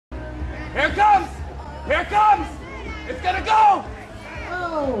Here it comes! Here it comes! It's gonna go!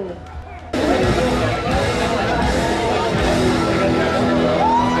 Oh.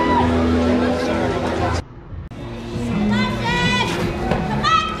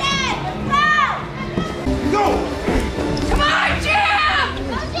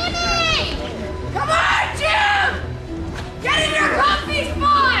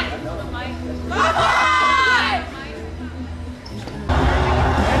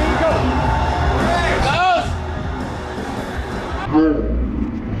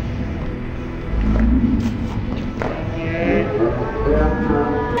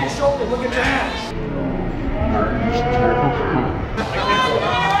 Look at your hands.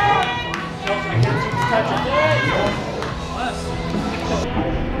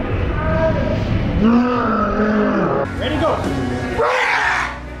 Ready, go.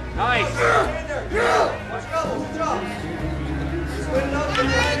 Nice.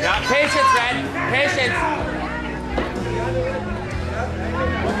 Yeah, patience, man. Patience.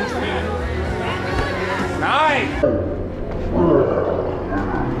 Nice.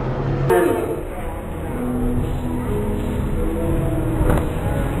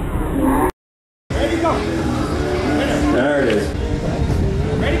 Ready, go. There it is.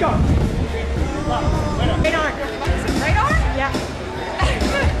 Ready, go. Right arm. Right arm? Yeah.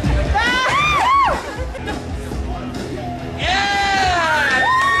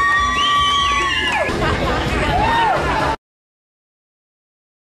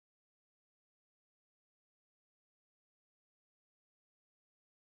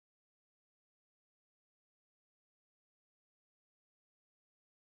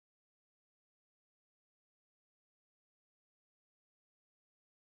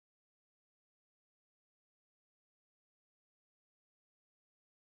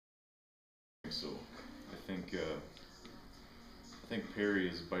 So I think Perry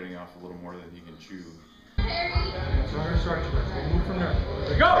is biting off a little more than he can chew. That's where we're gonna start. We'll move from there.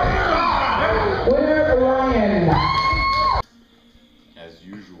 Go! Winner, Ryan. As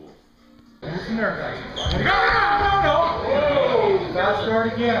usual. Move from there, guys. Go! No! Fast start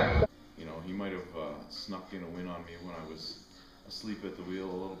again. You know, he might have snuck in a win on me when I was asleep at the wheel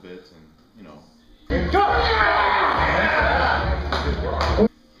a little bit, and you know. Go!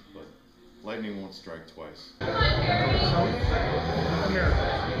 But lightning won't strike twice.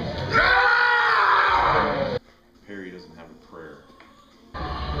 Perry doesn't have a prayer.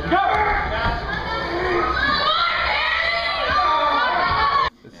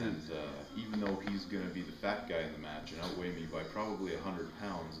 And even though he's going to be the fat guy in the match and outweigh me by probably 100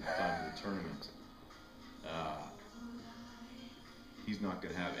 pounds at the time of the tournament, he's not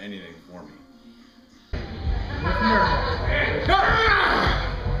going to have anything for me.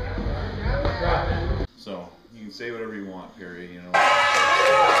 So, you can say whatever you want, Perry, you know.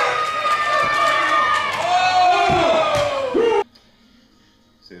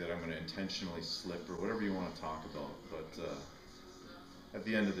 Say that I'm going to intentionally slip or whatever you want to talk about, but at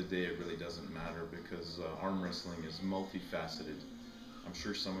the end of the day it really doesn't matter because arm wrestling is multifaceted. I'm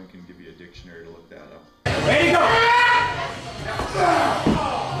sure someone can give you a dictionary to look that up. Ready, go!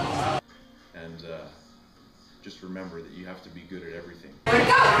 And just remember that you have to be good at everything.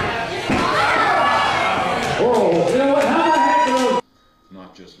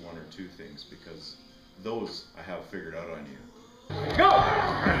 Not just one or two things, because those I have figured out on you. Go!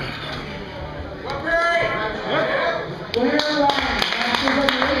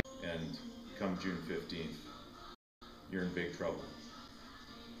 And come June 15th, you're in big trouble.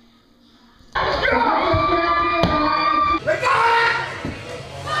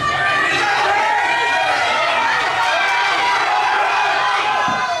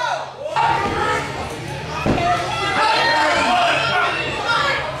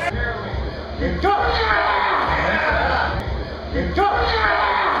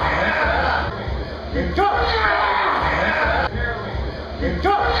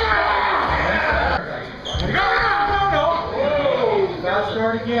 Fast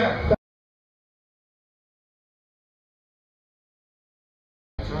start again.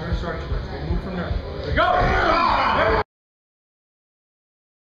 That's where we're gonna start. We'll move from there. Go!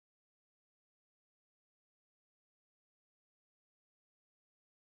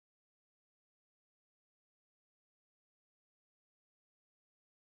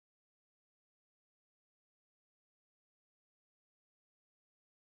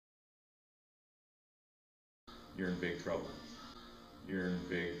 You're in big trouble. You're in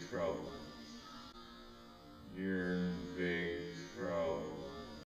big trouble. You're in big trouble.